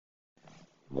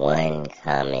One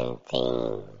common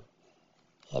theme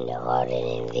in the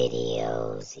auditing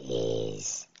videos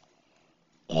is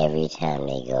every time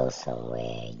they go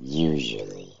somewhere,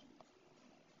 usually,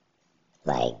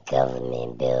 like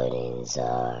government buildings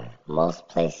or most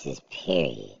places,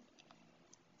 period,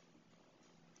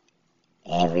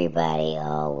 everybody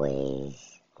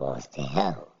always wants to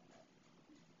help.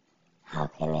 How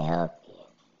can I help you?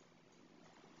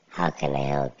 How can I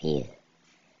help you?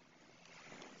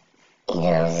 You know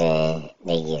what I'm saying?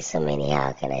 They get so many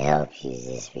how can I help yous,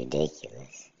 it's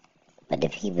ridiculous. But the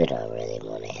people don't really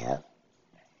want to help.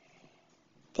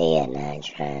 They are not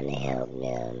trying to help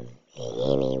them in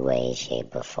any way,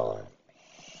 shape, or form.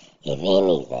 If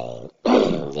anything,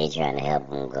 they're trying to help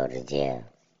them go to jail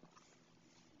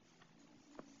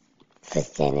for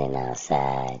standing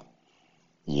outside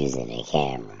using a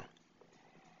camera,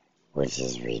 which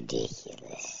is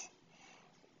ridiculous.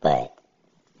 But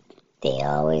they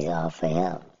always offer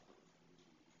help.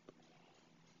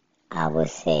 I would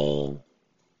say,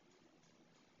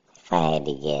 if I had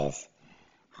to guess,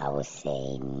 I would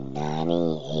say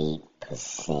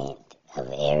 98%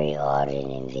 of every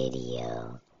auditing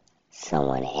video,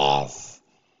 someone asks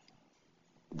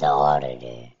the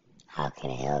auditor, how can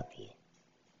I help you?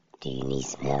 Do you need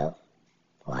some help?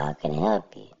 Well, how can I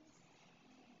help you?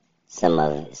 Some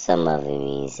of them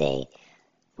even say,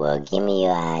 well, give me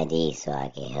your ID so I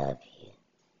can help you.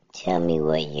 Tell me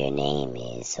what your name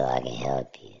is so I can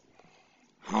help you.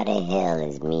 How the hell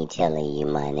is me telling you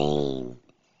my name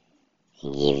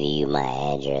and giving you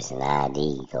my address and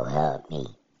ID go help me?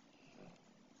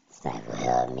 It's not going to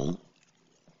help me.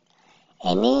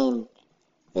 And then,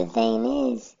 the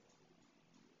thing is,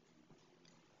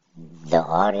 the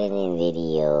auditing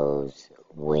videos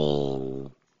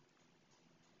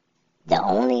the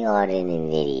only auditing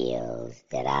videos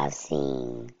that I've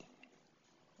seen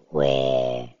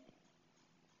where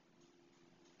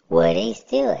they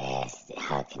still ask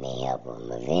how can they help them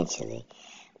eventually,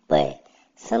 but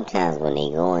sometimes when they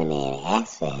go in there and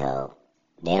ask for help,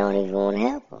 they don't even want to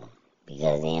help them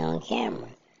because they're on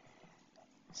camera.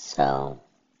 So,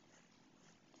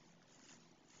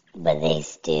 but they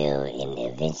still, and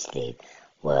eventually,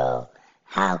 well,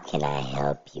 how can I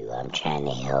help you? I'm trying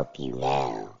to help you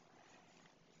now.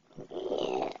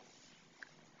 Yeah.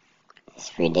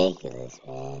 It's ridiculous,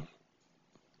 man.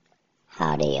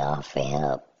 How they offer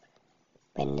help,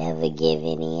 but never give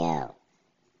any out.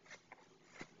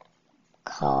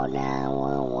 Call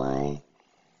 911,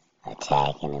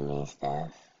 attacking them and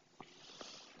stuff.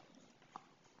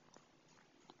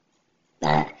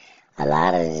 A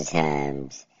lot of the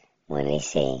times when they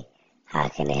say, how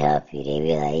can I help you? They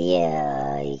be like,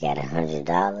 yeah, you got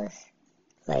 $100?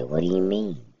 Like, what do you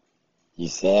mean? You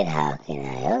said, how can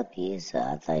I help you? So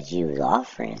I thought you was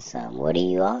offering something. What are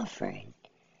you offering?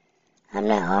 I'm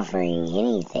not offering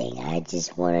anything. I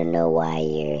just want to know why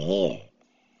you're here.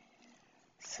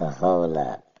 So hold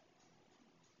up.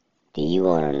 Do you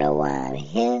want to know why I'm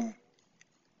here?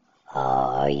 Or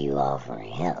are you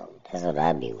offering help? That's what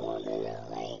I be wanting to know.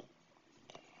 Like,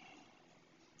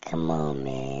 come on,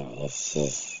 man. It's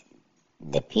just,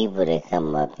 the people that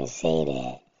come up and say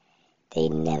that, they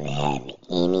never have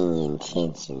any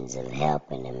intentions of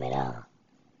helping them at all.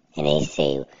 And they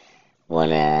say,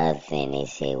 one other thing, they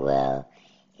say, well,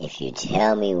 if you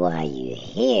tell me why you're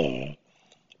here,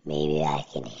 maybe I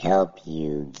can help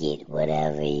you get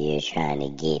whatever you're trying to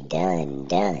get done.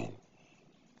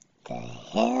 The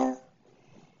hell?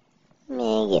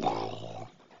 Man, get out of here.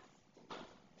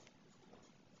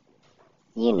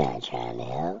 You're not trying to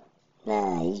help.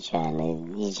 Nah, you trying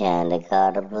to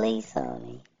call the police on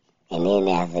me. And then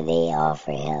after they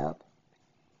offer help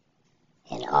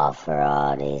and offer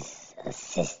all this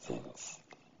assistance,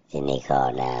 then they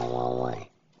call 911.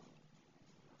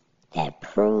 That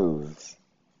proves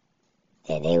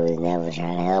that they was never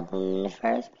trying to help them in the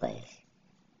first place.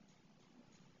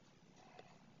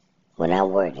 When I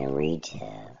worked in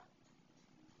retail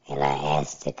and I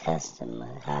asked the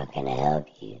customer, how can I help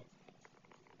you?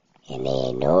 And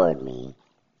they ignored me,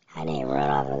 I didn't run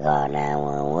off and call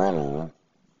 911 on them.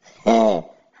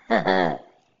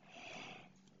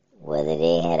 Whether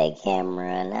they had a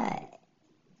camera or not.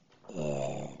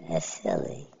 Yeah, that's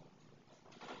silly.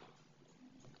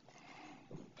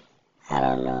 I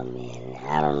don't know, man.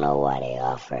 I don't know why they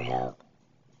offer help.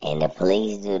 And the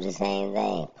police do the same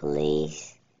thing.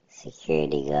 Police,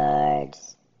 security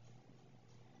guards,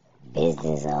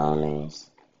 business owners,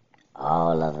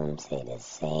 all of them say the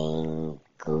same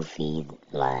goofy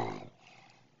line.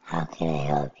 How can I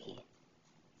help you?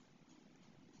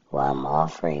 Well, I'm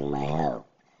offering my help.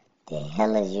 The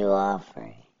hell is you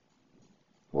offering?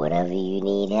 Whatever you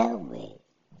need help with.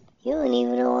 You don't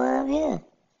even know why I'm here.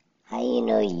 How you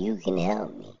know you can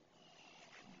help me?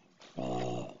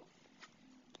 Man,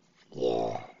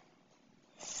 yeah,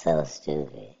 so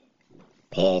stupid.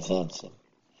 Pay attention.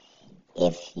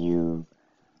 If you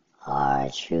are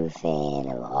a true fan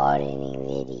of auditing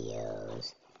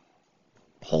videos,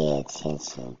 pay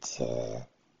attention to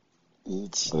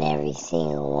each and every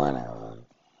single one of them,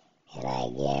 and I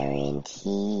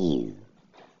guarantee you,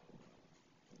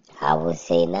 I would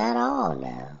say not all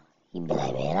now. You'd be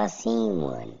like, man, I seen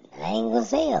one. I ain't gonna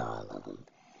say all of them.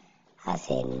 I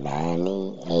said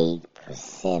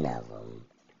 98% of them,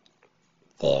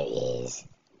 there is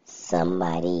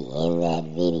somebody in that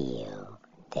video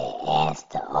that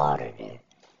asked the auditor,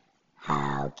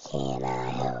 how can I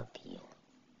help you?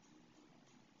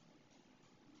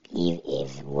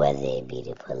 If whether it be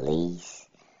the police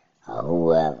or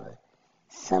whoever,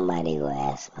 somebody will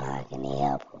ask them how can they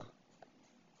help them.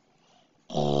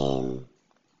 And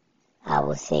I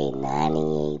would say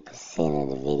 98% of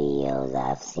the videos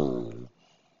I've seen,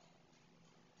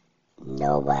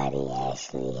 nobody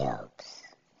actually helps.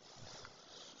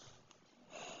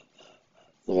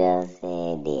 You know what I'm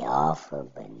saying? They offer,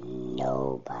 but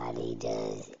nobody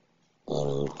does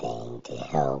anything to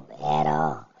help at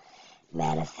all.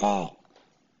 Matter of fact,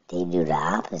 they do the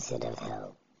opposite of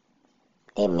help.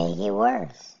 They make it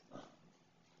worse.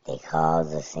 They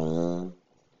cause a scene,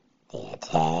 they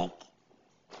attack,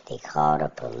 they call the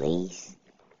police.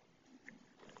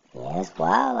 Yeah, it's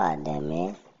wild out there,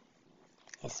 man.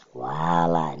 It's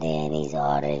wild out there in these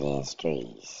auditing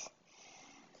streets.